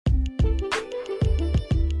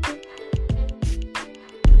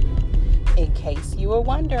case you were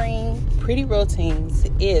wondering, Pretty Real Teens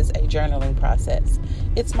is a journaling process.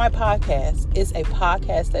 It's my podcast. It's a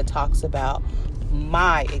podcast that talks about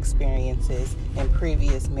my experiences in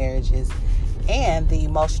previous marriages and the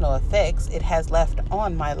emotional effects it has left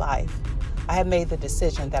on my life. I have made the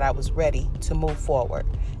decision that I was ready to move forward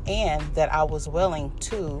and that I was willing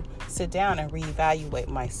to sit down and reevaluate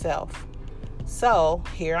myself. So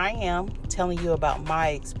here I am telling you about my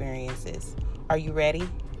experiences. Are you ready?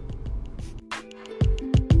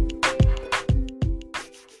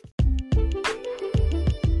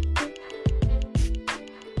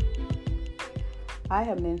 I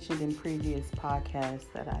have mentioned in previous podcasts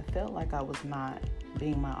that I felt like I was not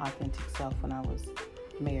being my authentic self when I was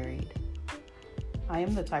married. I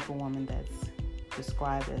am the type of woman that's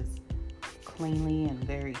described as cleanly and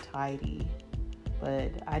very tidy,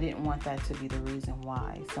 but I didn't want that to be the reason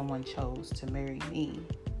why someone chose to marry me.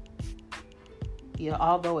 Yeah,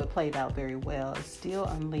 although it played out very well, it still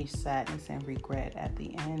unleashed sadness and regret at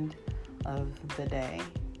the end of the day,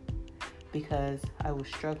 because I was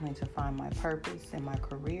struggling to find my purpose in my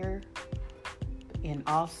career and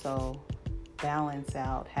also balance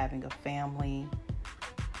out having a family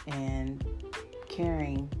and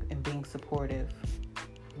caring and being supportive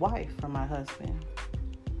wife for my husband.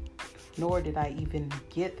 Nor did I even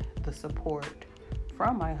get the support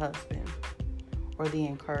from my husband or the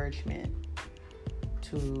encouragement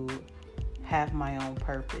to have my own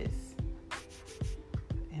purpose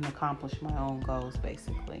and accomplish my own goals,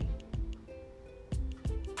 basically.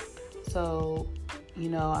 So,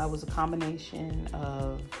 I was a combination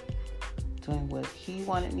of doing what he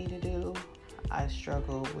wanted me to do. I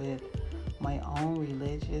struggled with my own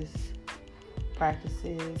religious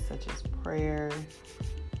practices, such as prayer,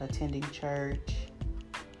 attending church,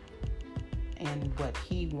 and what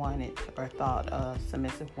he wanted or thought a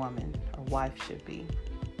submissive woman or wife should be.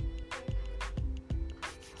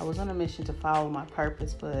 I was on a mission to follow my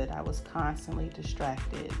purpose, but I was constantly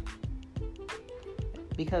distracted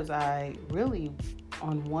because I really,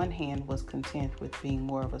 on one hand, was content with being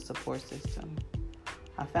more of a support system.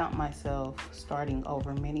 I found myself starting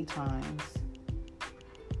over many times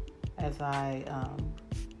as I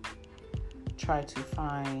tried to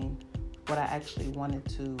find what I actually wanted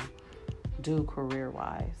to do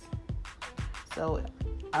career-wise. So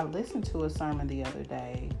I listened to a sermon the other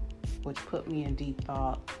day, which put me in deep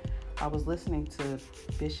thought. I was listening to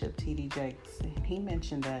Bishop T.D. Jakes, and he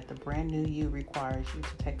mentioned that the brand new you requires you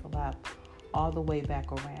to take a lap all the way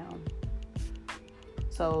back around.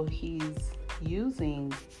 So he's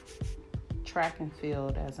using track and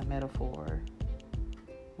field as a metaphor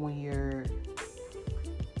when you're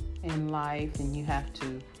in life and you have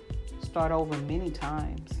to start over many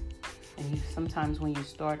times. And sometimes when you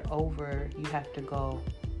start over, you have to go,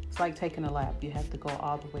 it's like taking a lap. You have to go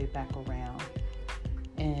all the way back around.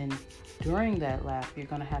 And during that lap, you're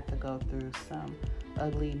going to have to go through some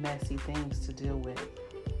ugly, messy things to deal with.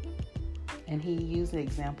 And he used the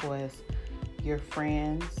example as your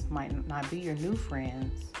friends might not be your new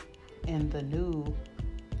friends in the new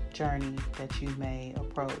journey that you may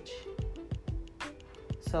approach.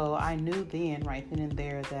 So I knew then, right then and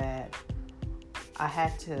there, that I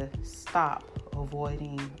had to stop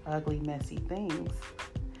avoiding ugly, messy things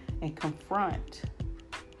and confront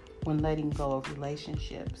when letting go of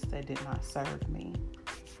relationships that did not serve me.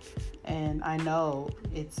 And I know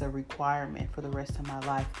it's a requirement for the rest of my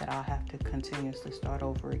life that I'll have to continuously start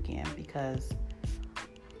over again, because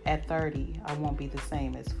at 30, I won't be the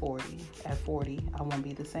same as 40. At 40, I won't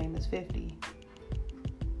be the same as 50.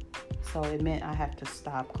 So it meant I have to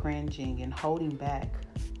stop cringing and holding back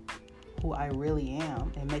who I really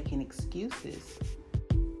am and making excuses.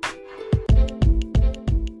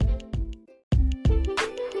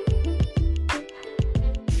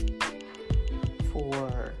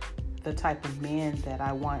 For the type of men that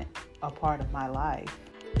I want a part of my life.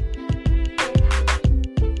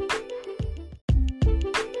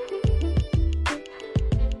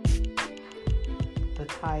 The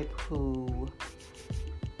type who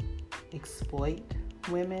exploit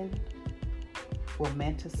women,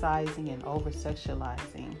 romanticizing and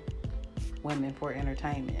over-sexualizing women for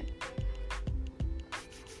entertainment.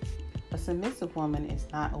 A submissive woman is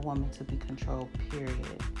not a woman to be controlled,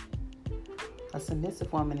 period. A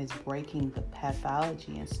submissive woman is breaking the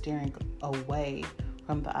pathology and steering away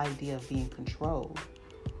from the idea of being controlled.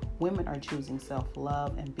 Women are choosing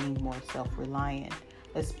self-love and being more self-reliant,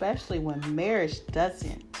 especially when marriage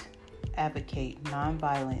doesn't advocate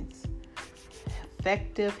nonviolence,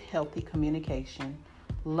 effective, healthy communication,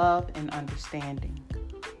 love, and understanding.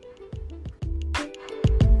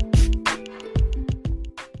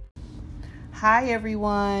 Hi,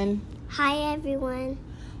 everyone. Hi, everyone.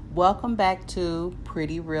 Welcome back to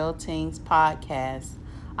Pretty Real Teens Podcast.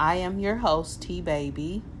 I am your host, T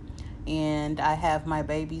Baby, and I have my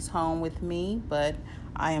babies home with me, but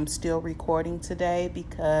I am still recording today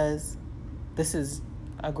because this is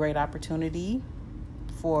a great opportunity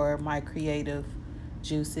for my creative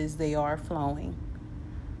juices. They are flowing.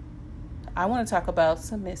 I want to talk about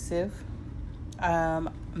submissive.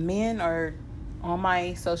 Men are on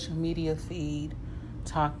my social media feed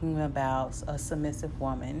talking about a submissive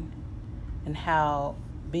woman and how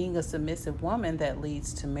being a submissive woman that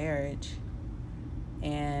leads to marriage.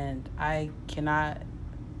 And I cannot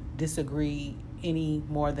disagree any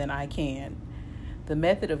more than I can. The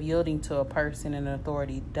method of yielding to a person in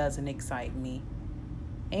authority doesn't excite me.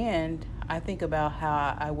 And I think about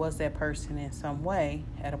how I was that person in some way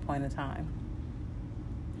at a point in time.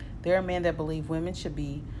 There are men that believe women should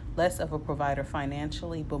be less of a provider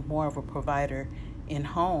financially, but more of a provider in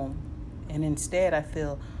home. And instead, I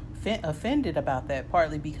feel offended about that,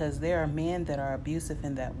 partly because there are men that are abusive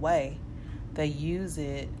in that way. They use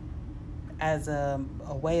it as a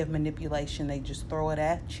way of manipulation. They just throw it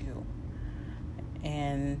at you.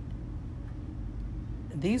 And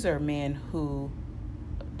these are men who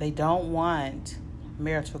they don't want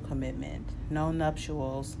marital commitment, no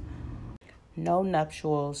nuptials,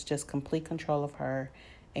 just complete control of her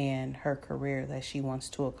and her career that she wants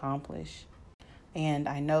to accomplish. And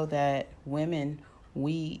I know that women,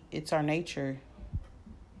 it's our nature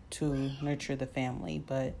to nurture the family,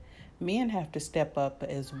 but men have to step up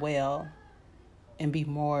as well and be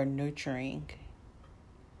more nurturing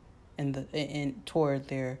toward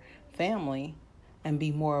their family and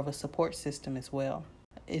be more of a support system as well.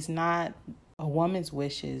 It's not a woman's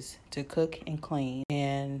wishes to cook and clean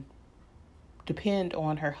and depend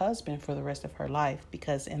on her husband for the rest of her life,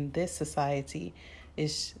 because in this society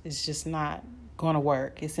it's just not going to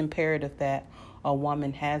work. It's imperative that a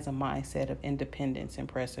woman has a mindset of independence and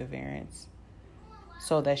perseverance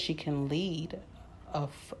so that she can lead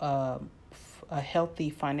a healthy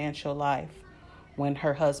financial life when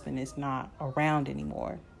her husband is not around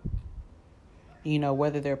anymore. You know,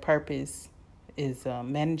 whether their purpose is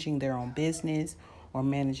managing their own business or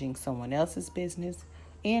managing someone else's business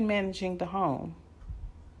and managing the home.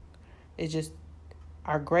 It's just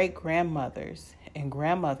our great-grandmothers and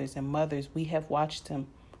grandmothers and mothers, we have watched them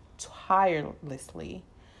tirelessly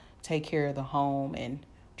take care of the home and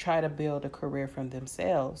try to build a career for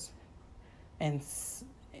themselves and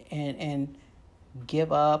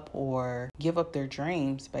give up their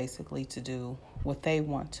dreams basically to do what they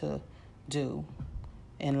want to do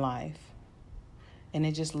in life. And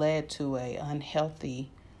it just led to a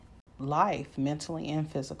unhealthy life, mentally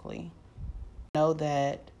and physically. Know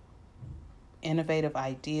that innovative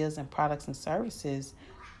ideas and products and services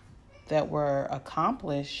that were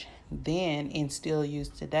accomplished then and still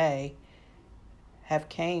used today have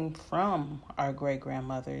came from our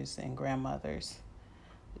great-grandmothers and grandmothers.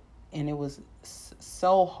 And it was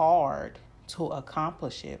so hard to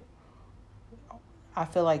accomplish it. I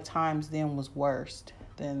feel like times then was worse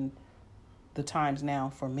than the times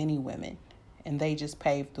now for many women. And they just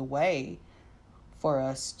paved the way for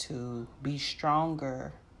us to be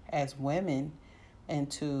stronger as women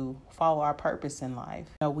and to follow our purpose in life.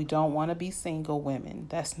 No, we don't want to be single women.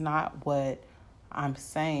 That's not what I'm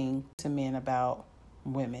saying to men about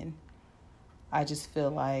women. I just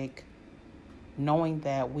feel like knowing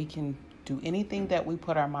that we can do anything that we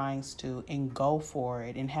put our minds to and go for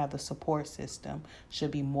it and have the support system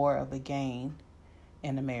should be more of a gain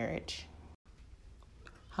in a marriage.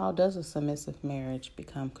 How does a submissive marriage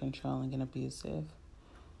become controlling and abusive?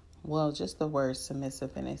 Well, just the word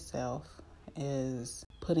submissive in itself is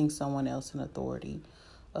putting someone else in authority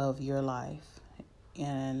of your life.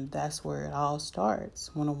 And that's where it all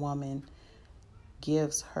starts, when a woman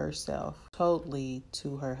gives herself totally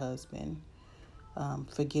to her husband,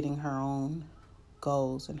 forgetting her own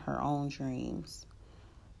goals and her own dreams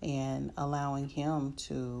and allowing him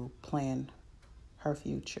to plan her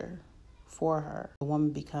future for her. The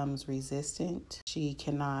woman becomes resistant.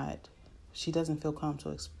 She doesn't feel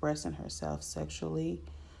comfortable expressing herself sexually.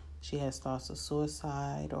 She has thoughts of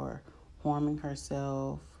suicide or harming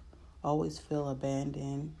herself, always feel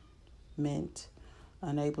abandonment,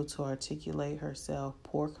 unable to articulate herself,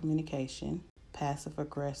 poor communication, passive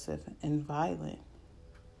aggressive, and violent.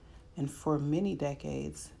 And for many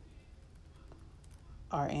decades,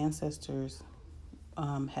 our ancestors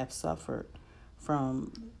have suffered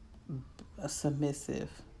from submissive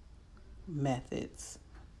methods,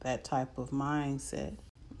 that type of mindset.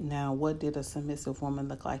 Now, what did a submissive woman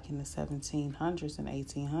look like in the 1700s and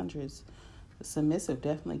 1800s? The submissive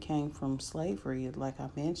definitely came from slavery, like I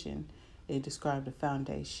mentioned. It described the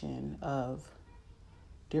foundation of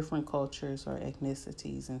different cultures or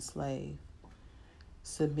ethnicities enslaved,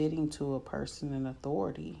 submitting to a person in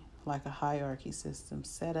authority, like a hierarchy system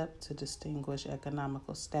set up to distinguish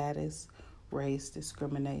economical status, race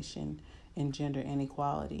discrimination, and gender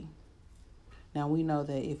inequality. Now, we know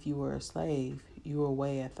that if you were a slave, you were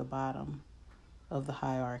way at the bottom of the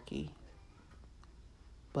hierarchy.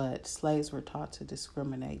 But slaves were taught to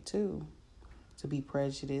discriminate too, to be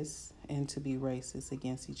prejudiced, and to be racist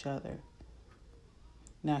against each other.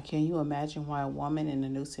 Now, can you imagine why a woman in the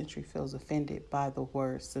new century feels offended by the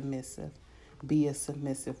word submissive? Be a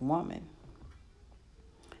submissive woman.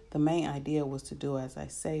 The main idea was to do as I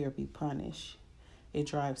say or be punished. It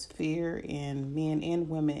drives fear in men and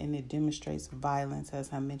women, and it demonstrates violence,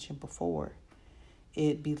 as I mentioned before.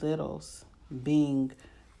 It belittles being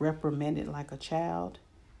reprimanded like a child,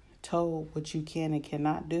 told what you can and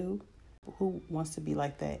cannot do. Who wants to be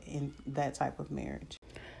like that in that type of marriage?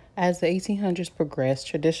 As the 1800s progressed,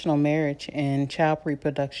 traditional marriage and child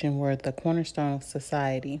reproduction were the cornerstone of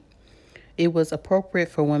society. It was appropriate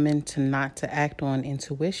for women not to act on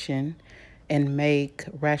intuition and make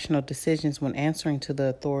rational decisions when answering to the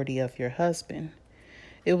authority of your husband.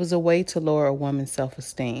 It was a way to lower a woman's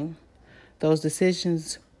self-esteem. Those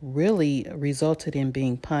decisions really resulted in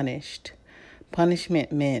being punished.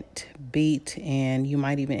 Punishment meant beat, and you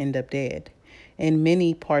might even end up dead. In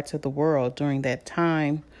many parts of the world during that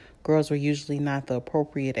time, girls were usually not the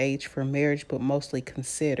appropriate age for marriage, but mostly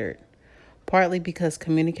considered, partly because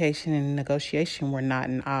communication and negotiation were not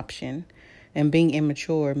an option, and being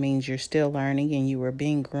immature means you're still learning and you were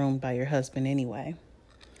being groomed by your husband anyway.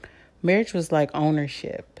 Marriage was like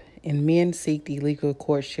ownership, and men seeked illegal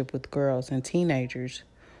courtship with girls and teenagers,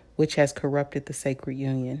 which has corrupted the sacred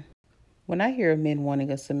union. When I hear of men wanting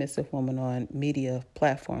a submissive woman on media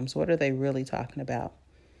platforms, what are they really talking about?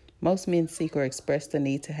 Most men seek or express the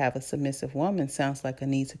need to have a submissive woman sounds like a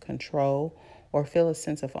need to control or feel a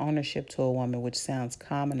sense of ownership to a woman, which sounds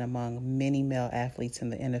common among many male athletes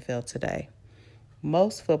in the NFL today.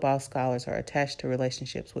 Most football scholars are attached to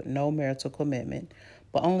relationships with no marital commitment,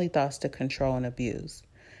 but only thoughts to control and abuse.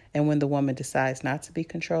 And when the woman decides not to be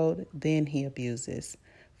controlled, then he abuses,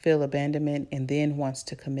 feel abandonment, and then wants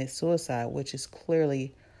to commit suicide, which is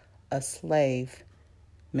clearly a slave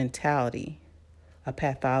mentality, a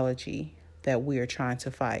pathology that we are trying to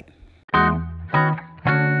fight. I'm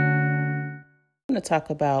going to talk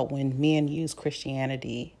about when men use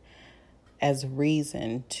Christianity as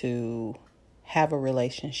reason to have a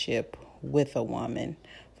relationship with a woman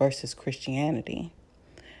versus Christianity.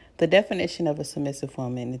 The definition of a submissive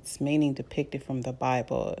woman, its meaning depicted from the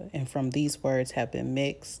Bible and from these words, have been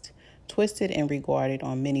mixed, twisted, and regarded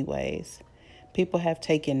on many ways. People have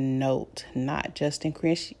taken note, not just in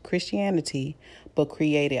Christianity, but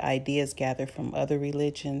created ideas gathered from other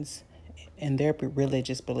religions and their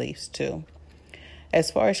religious beliefs too.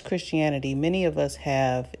 As far as Christianity, many of us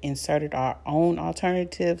have inserted our own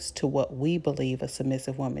alternatives to what we believe a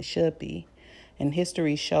submissive woman should be. And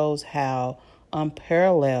history shows how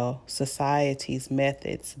unparalleled society's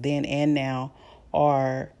methods then and now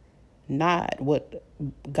are not what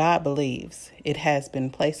God believes. It has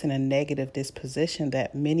been placed in a negative disposition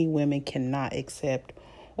that many women cannot accept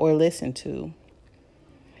or listen to.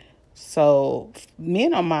 So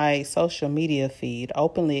men on my social media feed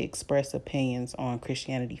openly express opinions on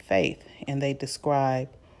Christianity faith, and they describe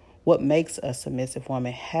what makes a submissive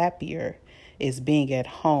woman happier is being at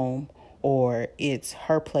home, or it's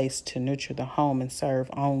her place to nurture the home and serve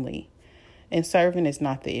only. And serving is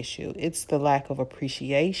not the issue. It's the lack of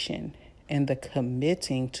appreciation and the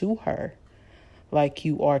committing to her like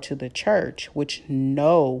you are to the church, which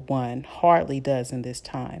no one hardly does in this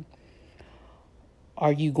time.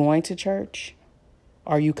 Are you going to church?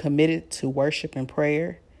 Are you committed to worship and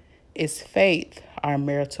prayer? Is faith our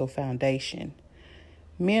marital foundation?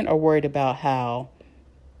 Men are worried about how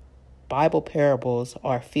Bible parables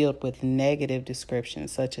are filled with negative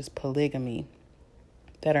descriptions, such as polygamy,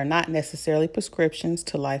 that are not necessarily prescriptions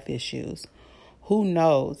to life issues. Who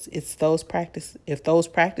knows if those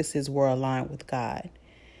practices were aligned with God?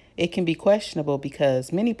 It can be questionable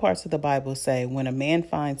because many parts of the Bible say when a man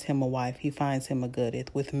finds him a wife, he finds him a goodeth,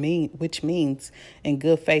 which means in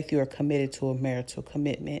good faith you are committed to a marital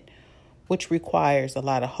commitment, which requires a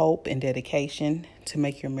lot of hope and dedication to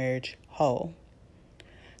make your marriage whole.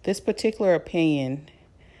 This particular opinion,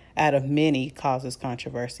 out of many, causes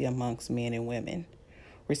controversy amongst men and women.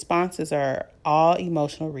 Responses are all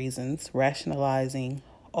emotional reasons, rationalizing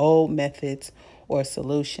old methods or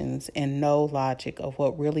solutions, and no logic of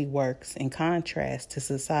what really works, in contrast to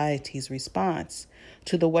society's response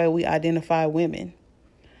to the way we identify women.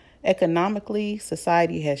 Economically,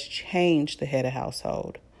 society has changed the head of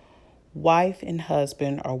household. Wife and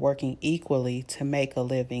husband are working equally to make a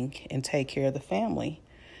living and take care of the family.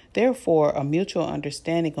 Therefore, a mutual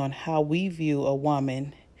understanding on how we view a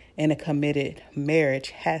woman in a committed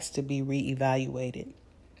marriage has to be reevaluated.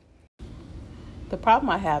 The problem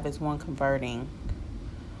I have is one converting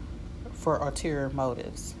for ulterior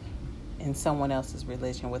motives in someone else's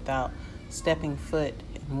religion without stepping foot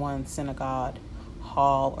in one synagogue,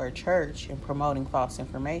 hall, or church and promoting false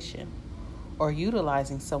information, or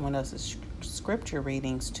utilizing someone else's scripture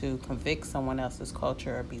readings to convict someone else's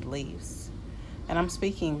culture or beliefs. And I'm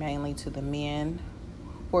speaking mainly to the men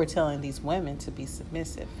who are telling these women to be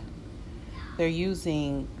submissive. They're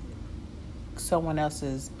using someone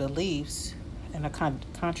else's beliefs in a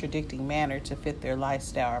contradicting manner to fit their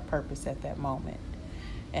lifestyle or purpose at that moment.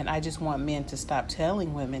 And I just want men to stop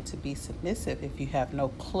telling women to be submissive if you have no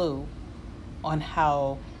clue on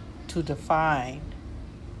how to define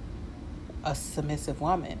a submissive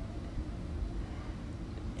woman.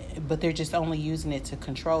 But they're just only using it to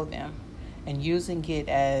control them and using it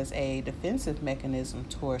as a defensive mechanism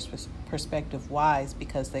towards prospective wives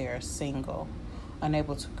because they are single,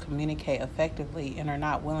 unable to communicate effectively, and are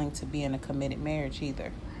not willing to be in a committed marriage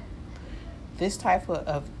either. This type of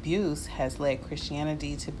abuse has led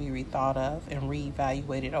Christianity to be rethought of and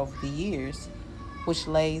reevaluated over the years, which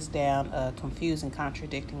lays down a confusing,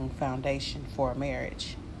 contradicting foundation for a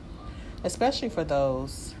marriage, especially for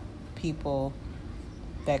those people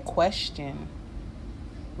that question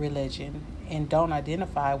religion and don't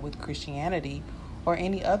identify with Christianity or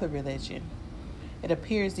any other religion. It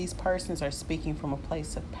appears these persons are speaking from a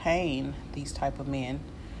place of pain, these type of men.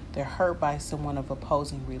 They're hurt by someone of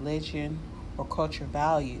opposing religion or culture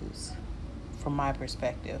values, from my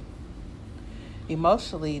perspective.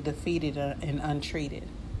 Emotionally defeated and untreated.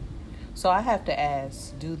 So I have to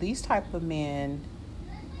ask, do these type of men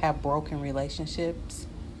have broken relationships,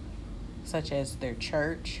 such as their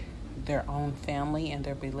church, their own family, and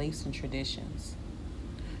their beliefs and traditions?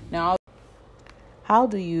 Now, how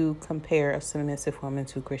do you compare a submissive woman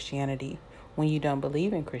to Christianity when you don't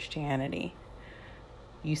believe in Christianity?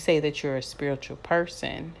 You say that you're a spiritual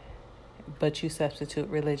person, but you substitute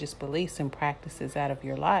religious beliefs and practices out of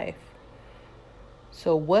your life.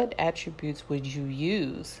 So what attributes would you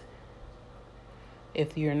use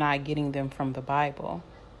if you're not getting them from the Bible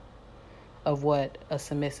of what a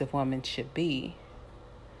submissive woman should be?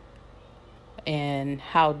 And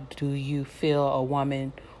how do you feel a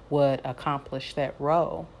woman would accomplish that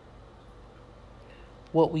role?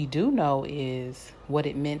 What we do know is what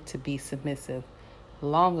it meant to be submissive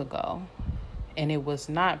long ago. And it was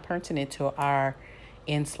not pertinent to our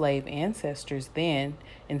enslaved ancestors then,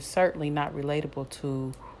 and certainly not relatable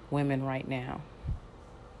to women right now.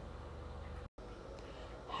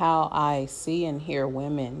 How I see and hear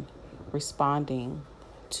women responding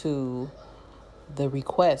to the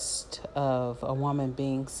request of a woman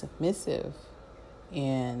being submissive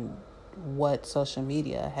in what social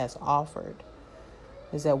media has offered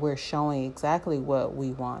is that we're showing exactly what we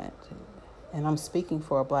want. And I'm speaking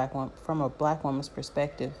for a black woman, from a black woman's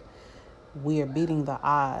perspective. We are beating the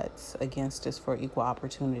odds against us for equal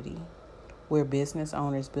opportunity. We're business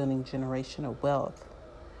owners building generational wealth.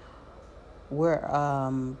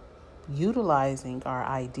 We're utilizing our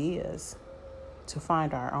ideas to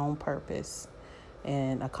find our own purpose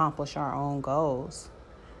and accomplish our own goals.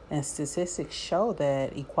 And statistics show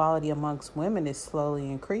that equality amongst women is slowly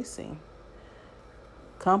increasing.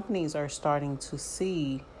 Companies are starting to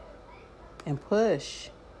see and push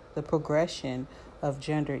the progression of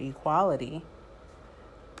gender equality.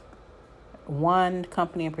 One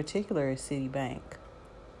company in particular is Citibank.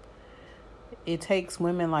 It takes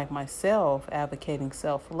women like myself advocating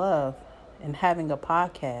self-love and having a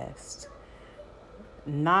podcast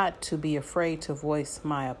not to be afraid to voice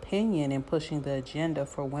my opinion in pushing the agenda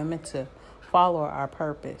for women to follow our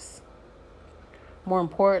purpose. More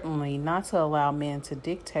importantly, not to allow men to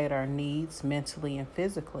dictate our needs mentally and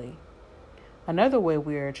physically. Another way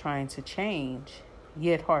we are trying to change,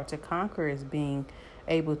 yet hard to conquer, is being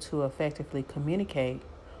able to effectively communicate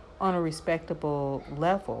on a respectable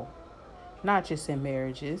level, not just in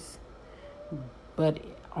marriages, but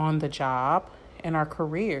on the job, in our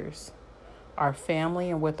careers, our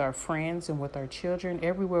family, and with our friends and with our children.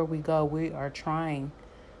 Everywhere we go, we are trying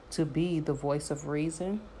to be the voice of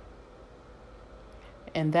reason.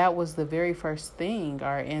 And that was the very first thing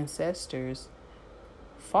our ancestors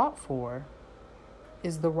fought for,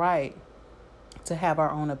 is the right to have our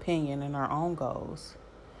own opinion and our own goals,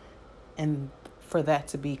 and for that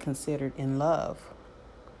to be considered in love.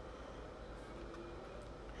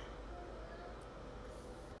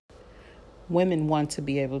 women want to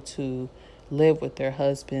be able to live with their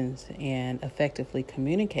husbands and effectively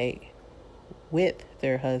communicate with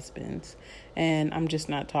their husbands. And I'm just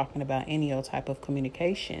not talking about any old type of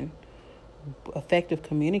communication. Effective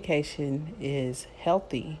communication is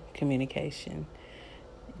healthy communication,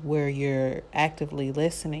 where you're actively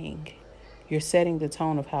listening. You're setting the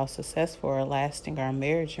tone of how successful or lasting our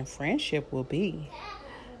marriage and friendship will be.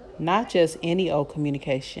 Not just any old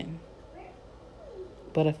communication,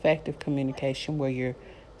 but effective communication where you're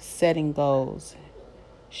setting goals,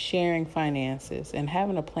 sharing finances, and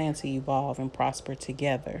having a plan to evolve and prosper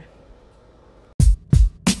together.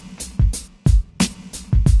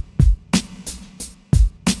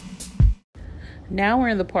 Now we're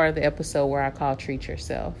in the part of the episode where I call Treat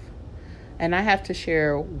Yourself. And I have to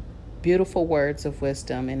share beautiful words of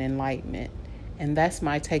wisdom and enlightenment. And that's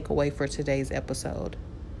my takeaway for today's episode.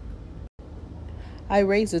 I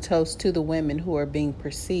raise a toast to the women who are being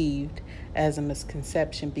perceived as a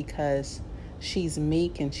misconception because she's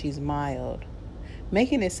meek and she's mild,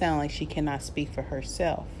 making it sound like she cannot speak for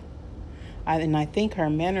herself. I think her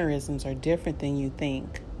mannerisms are different than you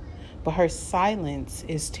think. But her silence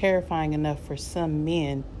is terrifying enough for some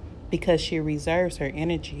men because she reserves her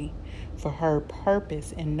energy for her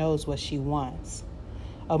purpose and knows what she wants.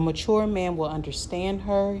 A mature man will understand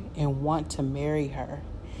her and want to marry her.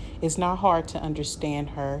 It's not hard to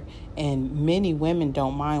understand her, and many women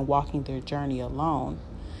don't mind walking their journey alone.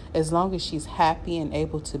 As long as she's happy and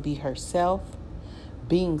able to be herself,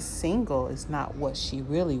 being single is not what she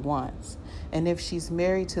really wants. And if she's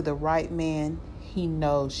married to the right man, he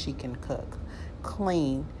knows she can cook,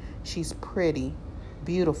 clean, she's pretty,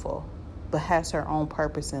 beautiful, but has her own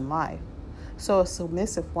purpose in life. So a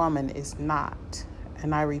submissive woman is not,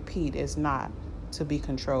 and I repeat, is not to be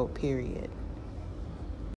controlled, period.